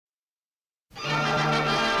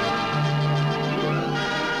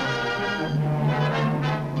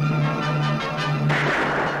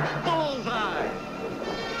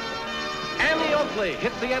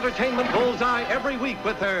hit the entertainment bullseye every week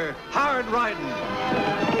with her hard riding.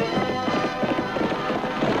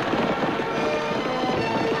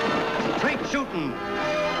 Straight shooting.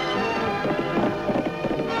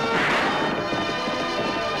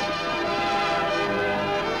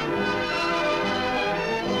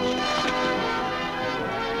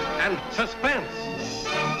 And suspense.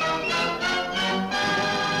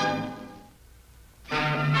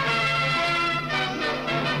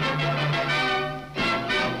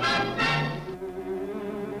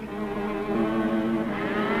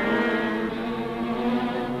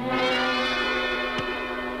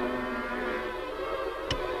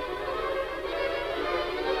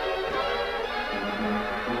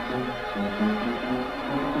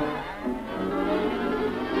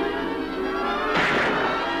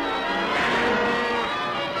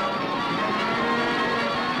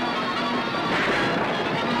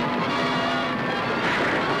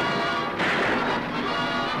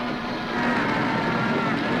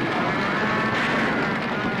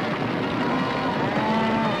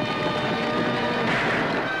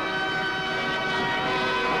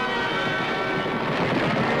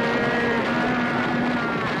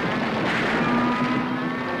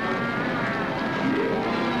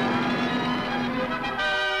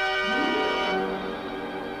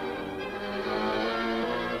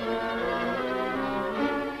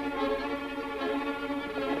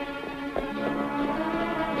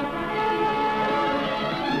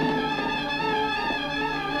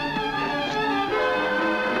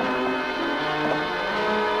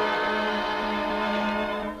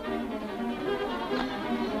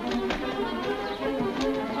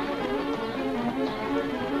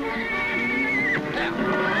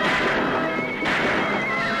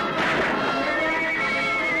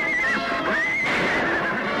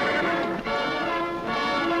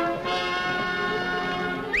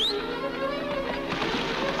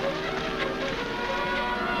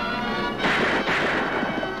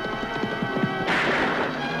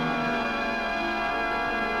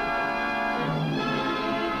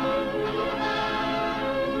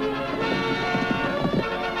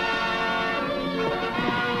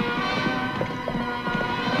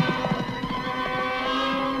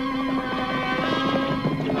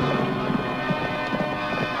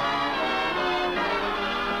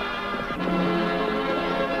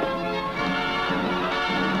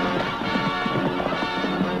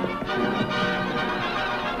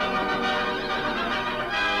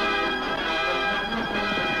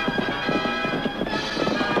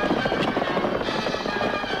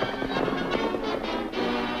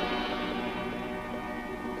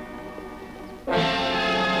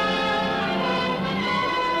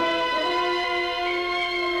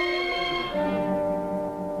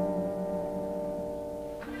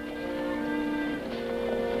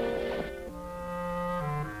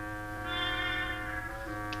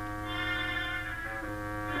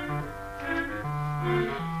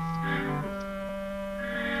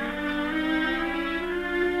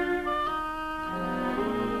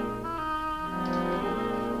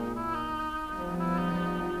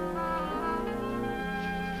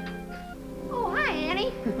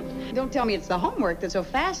 Don't tell me it's the homework that's so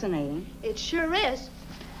fascinating. It sure is.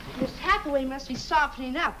 Miss Hathaway must be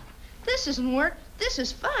softening up. This isn't work. This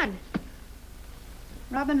is fun.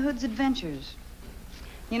 Robin Hood's Adventures.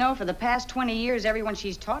 You know, for the past 20 years, everyone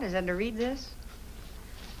she's taught has had to read this.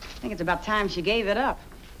 I think it's about time she gave it up.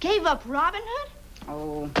 Gave up Robin Hood?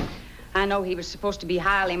 Oh, I know he was supposed to be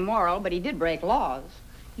highly moral, but he did break laws.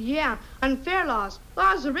 Yeah, unfair laws.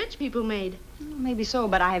 Laws the rich people made. Well, maybe so,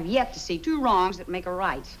 but I have yet to see two wrongs that make a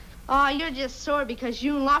right. Oh, you're just sore because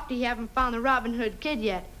you and Lofty haven't found the Robin Hood kid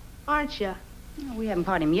yet, aren't you? No, we haven't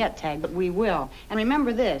caught him yet, Tagg, but we will. And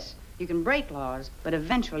remember this, you can break laws, but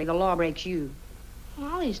eventually the law breaks you.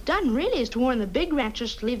 Well, all he's done really is to warn the big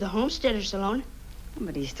ranchers to leave the homesteaders alone.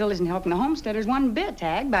 But he still isn't helping the homesteaders one bit,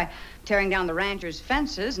 Tagg, by tearing down the ranchers'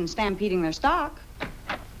 fences and stampeding their stock.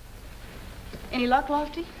 Any luck,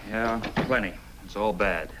 Lofty? Yeah, plenty. It's all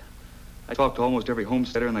bad. I talked to almost every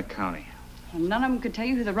homesteader in the county. And none of them could tell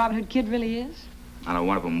you who the Robin Hood kid really is? I know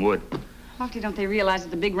one of them would. Lofty, don't they realize that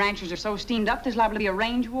the big ranchers are so steamed up there's liable to be a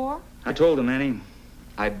range war? I told them, Annie.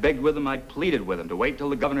 I begged with them, I pleaded with them to wait till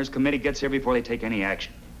the governor's committee gets here before they take any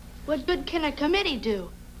action. What good can a committee do?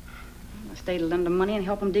 The state will lend them money and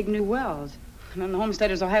help them dig new wells. And then the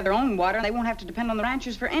homesteaders will have their own water, and they won't have to depend on the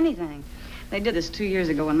ranchers for anything. They did this 2 years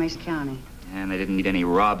ago in Mesa County. And they didn't need any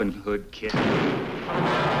Robin Hood kid.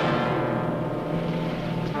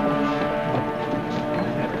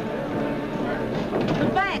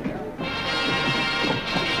 The bank.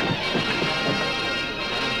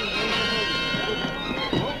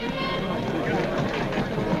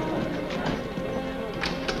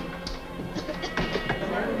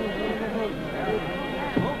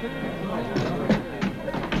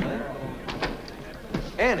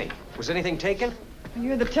 anything taken?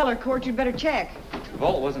 You're the teller, Court. You'd better check. The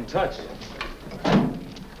vault wasn't touched.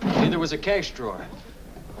 Neither was a cash drawer.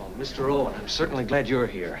 Oh, Mr. Owen, I'm certainly glad you're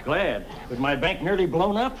here. Glad. Was my bank nearly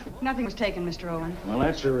blown up? Nothing was taken, Mr. Owen. Well,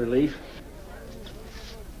 that's a relief.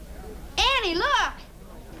 Annie, look!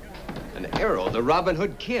 An arrow, the Robin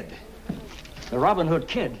Hood Kid. The Robin Hood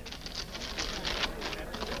Kid.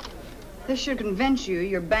 This should convince you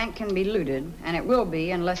your bank can be looted, and it will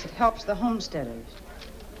be unless it helps the homesteaders.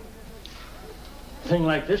 A thing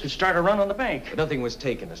like this would start a run on the bank. But nothing was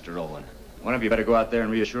taken, Mr. Owen. One of you better go out there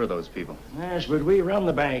and reassure those people. Yes, but we run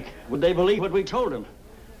the bank. Would they believe what we told them?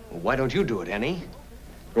 Well, why don't you do it, Annie?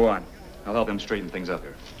 Go on. I'll help them straighten things up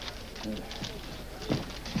here.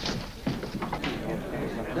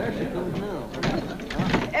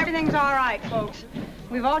 Everything's all right, folks.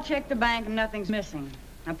 We've all checked the bank and nothing's missing.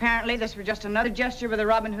 Apparently, this was just another gesture with the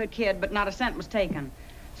Robin Hood Kid, but not a cent was taken.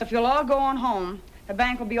 So if you'll all go on home, the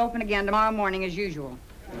bank will be open again tomorrow morning as usual.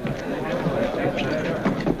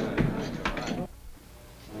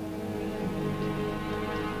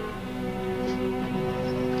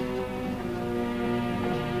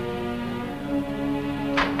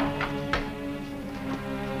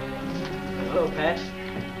 Hello, Pat.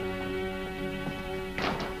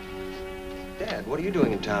 Dad, what are you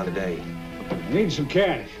doing in town today? Need some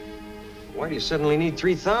cash. Why do you suddenly need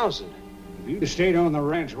 3,000? If you'd have stayed on the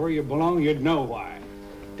ranch where you belong, you'd know why.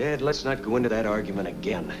 Dad, let's not go into that argument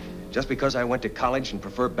again. Just because I went to college and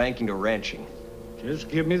prefer banking to ranching. Just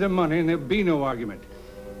give me the money and there'll be no argument.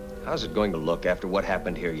 How's it going to look after what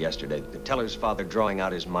happened here yesterday? The teller's father drawing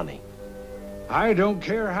out his money. I don't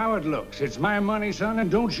care how it looks. It's my money, son, and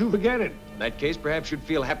don't you forget it. In that case, perhaps you'd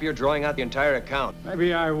feel happier drawing out the entire account.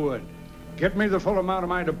 Maybe I would. Get me the full amount of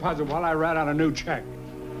my deposit while I write out a new check.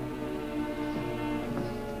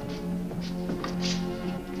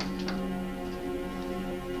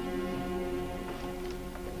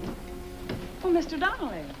 Oh, Mr.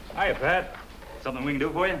 Donnelly. Hiya, Pat. Something we can do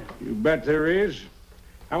for you? You bet there is.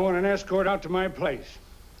 I want an escort out to my place.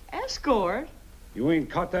 Escort? You ain't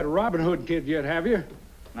caught that Robin Hood kid yet, have you?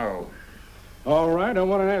 No. All right, I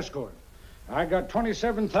want an escort. I got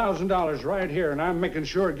 $27,000 right here, and I'm making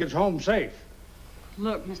sure it gets home safe.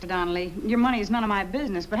 Look, Mr. Donnelly, your money is none of my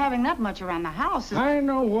business, but having that much around the house is... I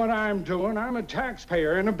know what I'm doing. I'm a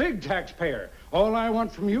taxpayer, and a big taxpayer. All I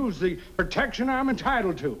want from you is the protection I'm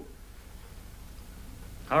entitled to.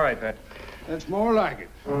 All right, Pat. That's more like it.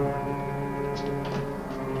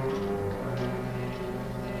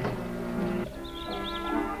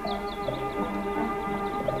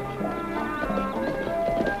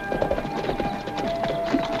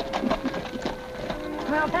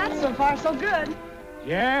 Well, Pat, so far, so good.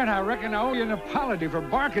 Yeah, and I reckon I owe you an apology for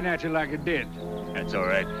barking at you like it did. That's all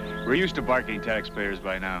right. We're used to barking taxpayers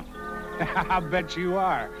by now. I bet you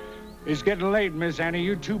are. It's getting late, Miss Annie.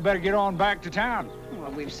 You two better get on back to town.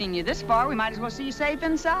 Well, we've seen you this far. We might as well see you safe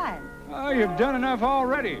inside. Oh, you've done enough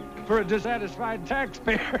already for a dissatisfied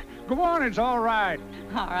taxpayer. Go on, it's all right.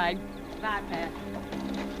 All right. Bye, Pat.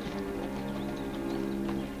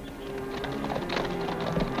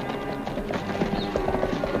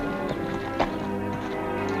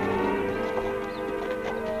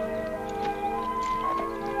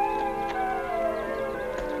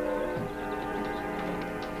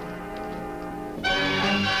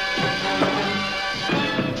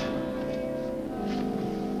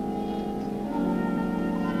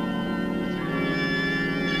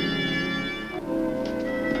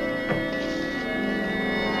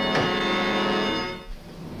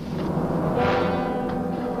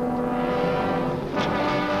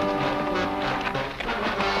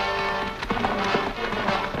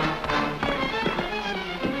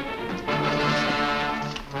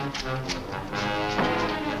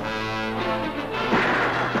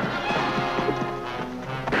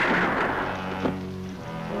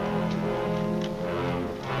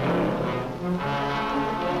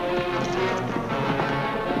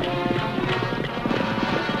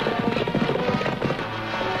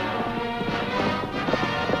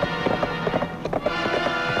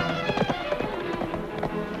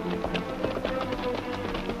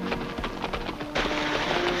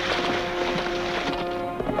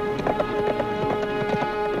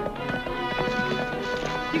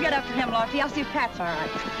 I'll see if Pat's all right.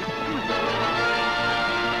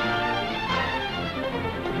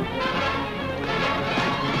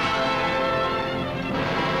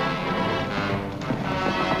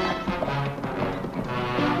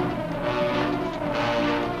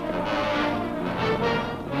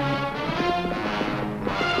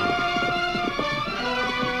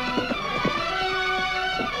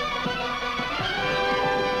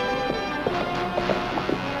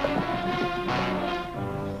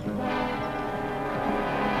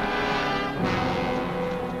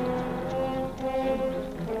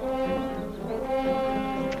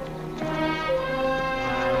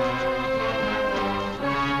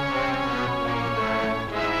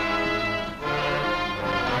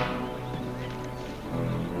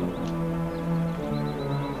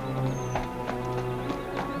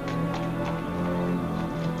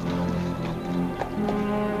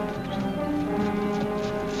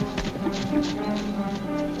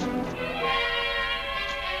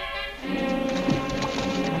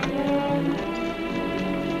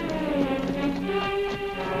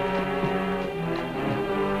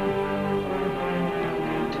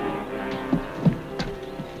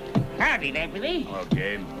 Howdy, deputy. Hello,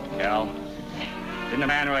 Gabe. Cal. Didn't the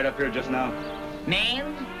man ride up here just now?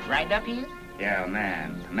 Man, right up here? Yeah, a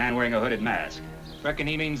man. A man wearing a hooded mask. Reckon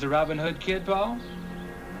he means the Robin Hood kid, Paul?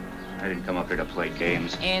 I didn't come up here to play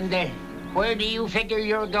games. And where do you figure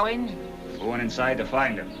you're going? Going inside to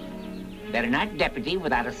find him. Better not, deputy,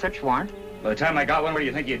 without a search warrant. By the time I got one, where do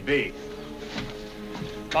you think you'd be?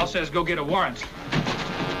 Paul says go get a warrant.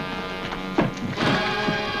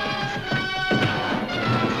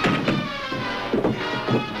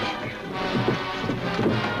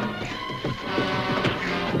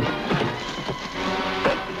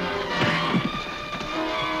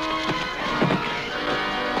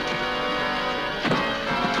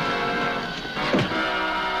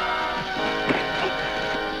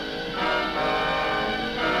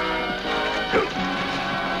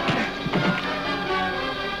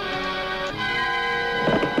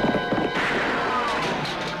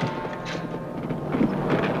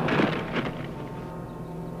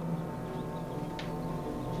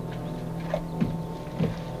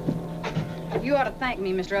 You ought to thank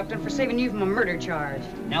me, Mr. Upton, for saving you from a murder charge.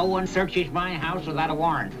 No one searches my house without a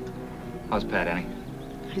warrant. How's Pat, Annie?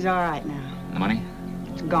 He's all right now. The money?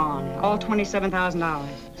 It's gone. All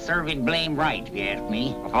 $27,000. Serving blame right, if you ask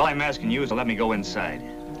me. All I'm asking you is to let me go inside.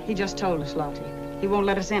 He just told us, Lottie. He won't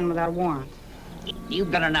let us in without a warrant.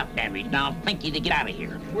 You've done enough damage. Now I'll think you to get out of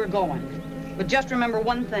here. We're going. But just remember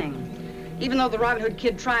one thing. Even though the Robin Hood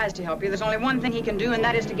kid tries to help you, there's only one thing he can do, and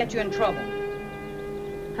that is to get you in trouble.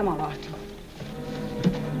 Come on, Lottie.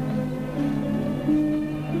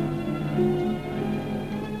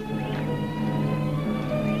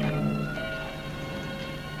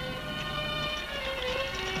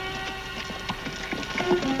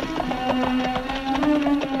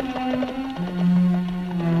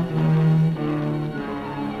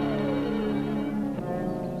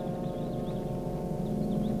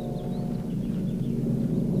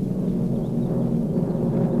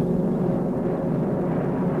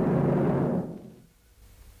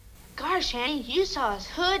 Gosh, Annie, you saw his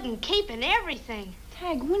hood and cape and everything.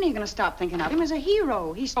 Tagg, when are you going to stop thinking of him as a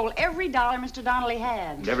hero? He stole every dollar Mr. Donnelly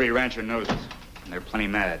had. And every rancher knows it. And they're plenty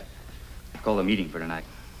mad. I called a meeting for tonight.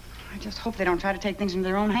 I just hope they don't try to take things into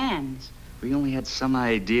their own hands. We only had some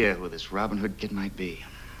idea who this Robin Hood kid might be.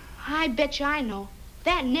 I bet you I know.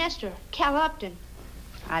 That Nestor, Cal Upton.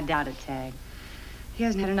 I doubt it, Tagg. He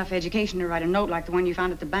hasn't had enough education to write a note like the one you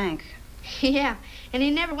found at the bank. Yeah, and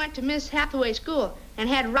he never went to Miss Hathaway's school and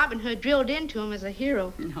had Robin Hood drilled into him as a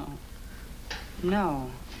hero.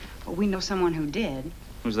 No. But we know someone who did.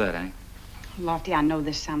 Who's that, Annie? Lofty, I know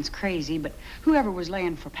this sounds crazy, but whoever was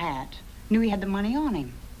laying for Pat knew he had the money on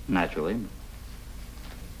him. Naturally.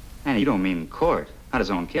 Annie, you don't mean Court, not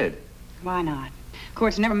his own kid. Why not?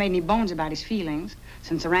 Court's never made any bones about his feelings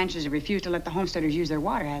since the ranchers have refused to let the homesteaders use their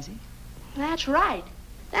water, has he? That's right.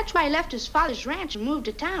 That's why he left his father's ranch and moved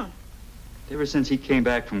to town. Ever since he came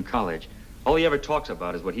back from college, all he ever talks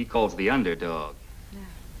about is what he calls the underdog. Yeah.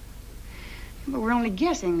 But we're only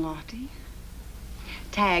guessing, Lofty.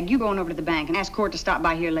 Tagg, you go on over to the bank and ask Court to stop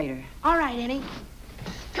by here later. All right, Annie.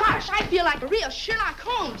 Gosh, I feel like a real Sherlock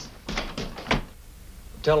Holmes.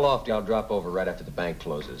 Tell Lofty I'll drop over right after the bank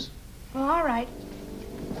closes. Well, all right.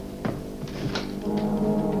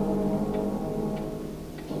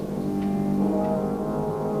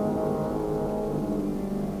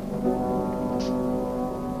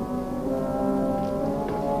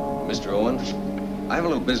 Mr. Owen, I have a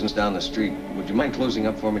little business down the street. Would you mind closing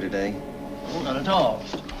up for me today? Oh, not at all.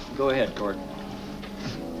 Go ahead, Court.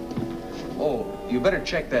 Oh, you better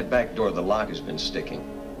check that back door. The lock has been sticking.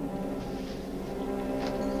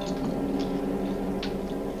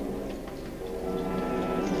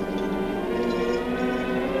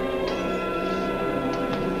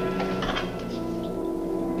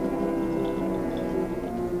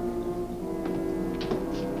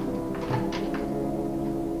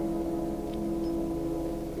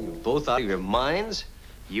 Both out of your minds?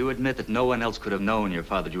 You admit that no one else could have known your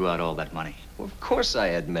father drew out all that money. Well, of course I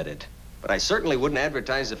admit it. But I certainly wouldn't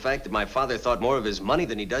advertise the fact that my father thought more of his money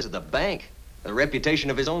than he does of the bank. The reputation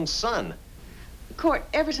of his own son. Court,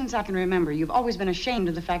 ever since I can remember, you've always been ashamed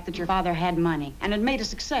of the fact that your father had money and had made a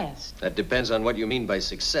success. That depends on what you mean by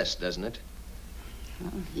success, doesn't it?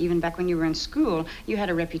 Well, even back when you were in school, you had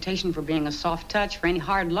a reputation for being a soft touch for any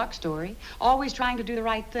hard luck story, always trying to do the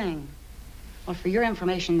right thing. Well, for your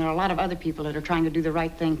information, there are a lot of other people that are trying to do the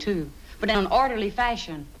right thing, too, but in an orderly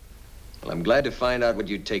fashion. Well, I'm glad to find out what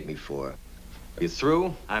you'd take me for. Are you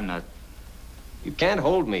through? I'm not. You can't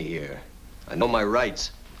hold me here. I know my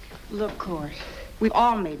rights. Look, Court, we've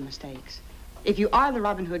all made mistakes. If you are the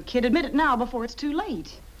Robin Hood kid, admit it now before it's too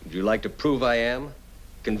late. Would you like to prove I am?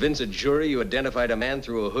 Convince a jury you identified a man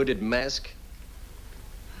through a hooded mask?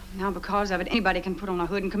 Now, because of it, anybody can put on a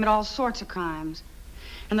hood and commit all sorts of crimes.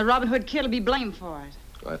 And the Robin Hood Kid will be blamed for it.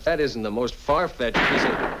 Well, if that isn't the most far-fetched piece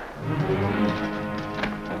of...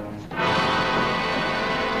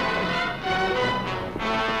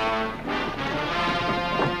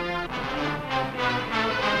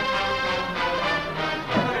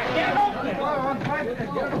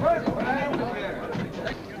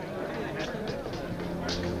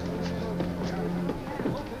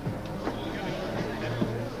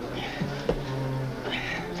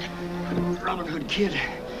 Robin Hood Kid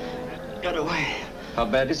got away. How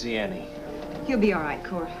bad is he, Annie? He'll be all right,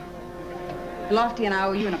 Court. Lofty and I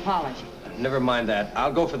owe you an apology. Never mind that.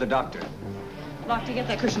 I'll go for the doctor. Lofty, get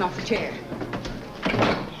that cushion off the chair.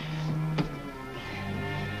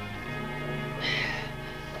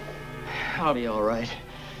 I'll be all right.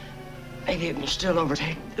 Maybe it will still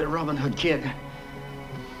overtake the Robin Hood Kid.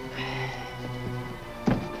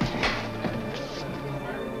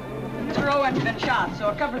 Mr. Owen's been shot, so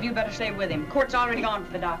a couple of you better stay with him. Court's already gone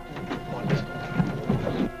for the doctor.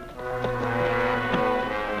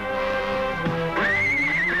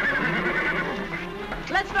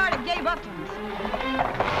 Let's start at Gail Upton's.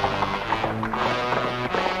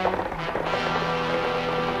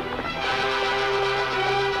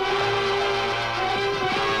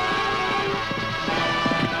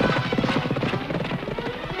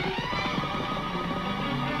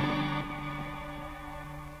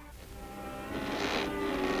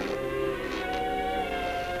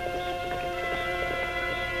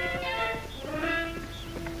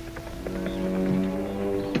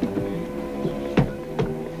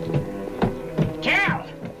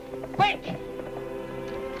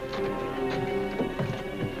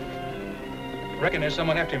 Reckon there's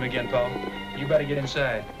someone after him again, Paul. You better get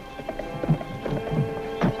inside.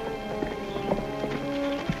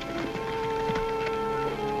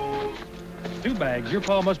 2 bags. Your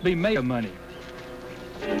Paul must be made of money.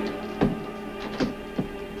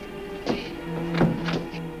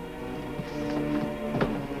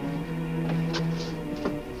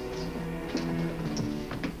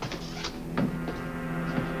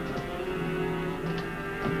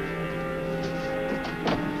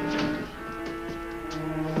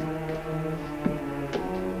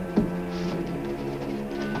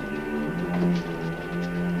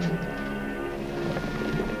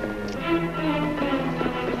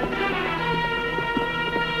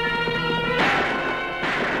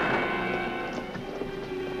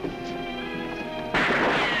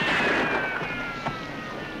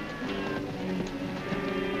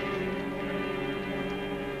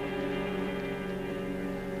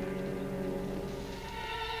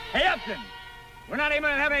 Hey, Upton! We're not even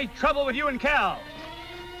gonna have any trouble with you and Cal.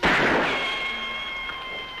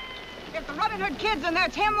 If the Robin Hood Kid's in there,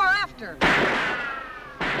 it's him we're after.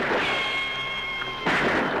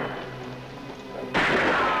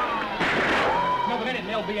 Another minute and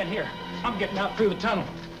they'll be in here. I'm getting out through the tunnel.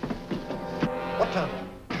 What tunnel?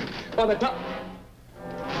 Well, the tunnel.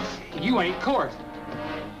 You ain't Court.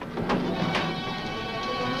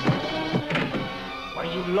 What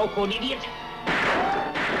are you, loco idiot?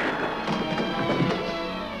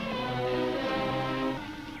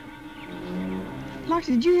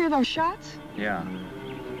 Lofty, did you hear those shots? Yeah,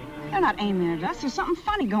 They're not aiming at us. There's something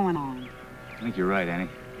funny going on. I think you're right, Annie.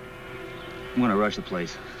 I'm gonna rush the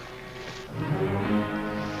place.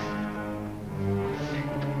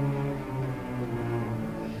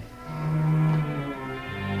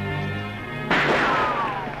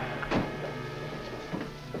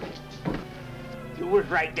 You was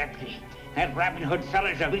right, Deputy. That Robin Hood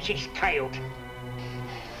fella's a vicious coyote.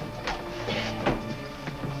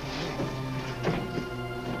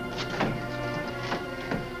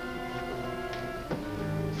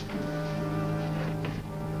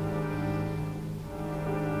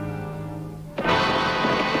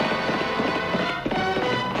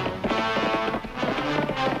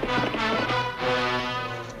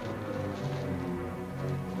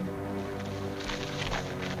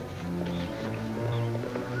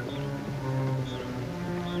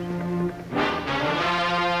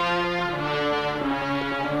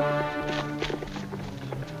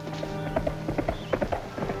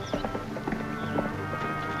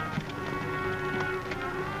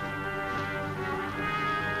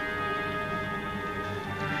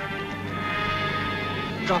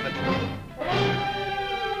 Drop it.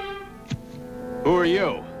 Who are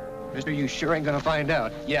you? Mister, you sure ain't gonna find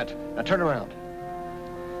out yet. Now turn around.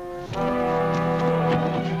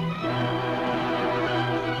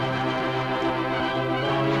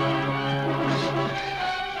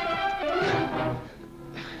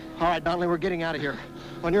 All right, Donnelly, we're getting out of here.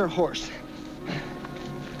 on your horse.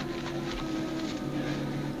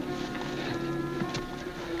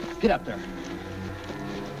 Get up there.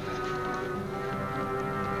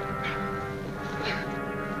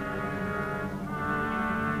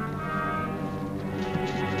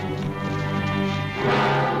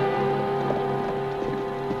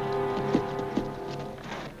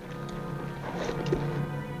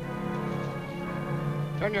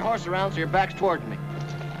 Turn your horse around so your back's towards me.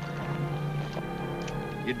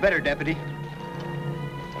 You'd better, Deputy.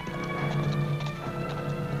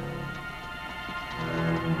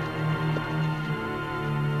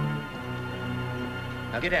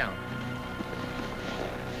 Now get down.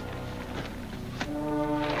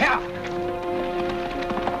 Yeah.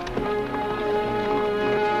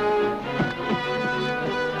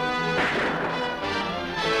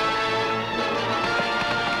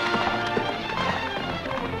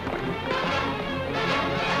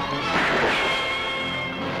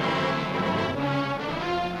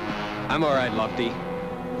 I'm all right, Lofty.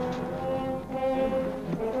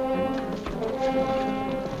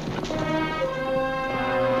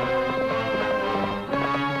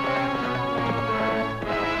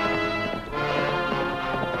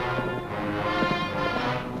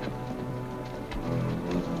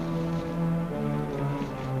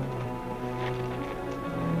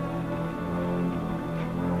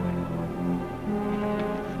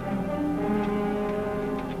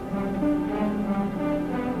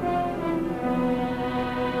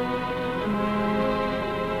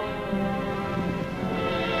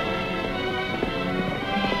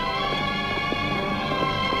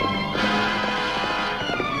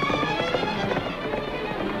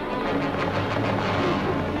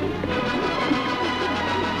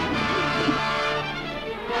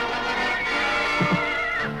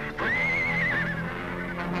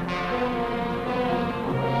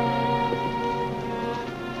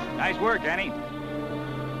 Nice work, Annie.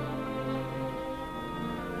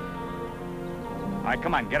 All right,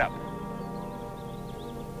 come on, get up.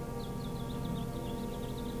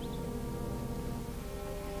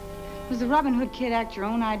 Was the Robin Hood kid act your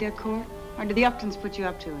own idea, Court? Or did the Uptons put you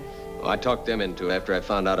up to it? Well, I talked them into it after I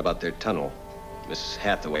found out about their tunnel. Mrs.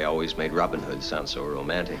 Hathaway always made Robin Hood sound so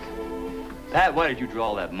romantic. Pat, why did you draw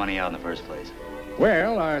all that money out in the first place?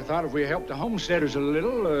 Well, I thought if we helped the homesteaders a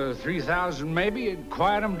little, 3,000 maybe, it'd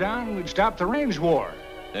quiet them down and we'd stop the range war.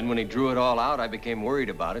 Then when he drew it all out, I became worried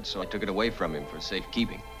about it, so I took it away from him for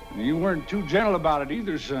safekeeping. You weren't too gentle about it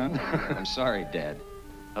either, son. I'm sorry, Dad.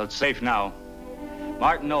 Well, it's safe now.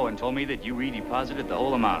 Martin Owen told me that you redeposited the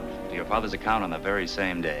whole amount to your father's account on the very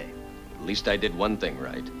same day. At least I did one thing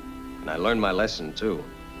right. And I learned my lesson, too.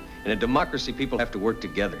 In a democracy, people have to work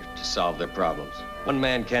together to solve their problems. One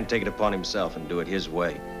man can't take it upon himself and do it his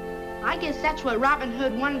way. I guess that's what Robin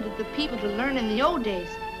Hood wanted the people to learn in the old days.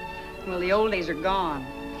 Well, the old days are gone.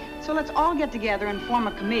 So let's all get together and form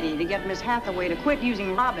a committee to get Miss Hathaway to quit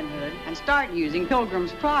using Robin Hood and start using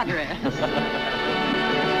Pilgrim's Progress.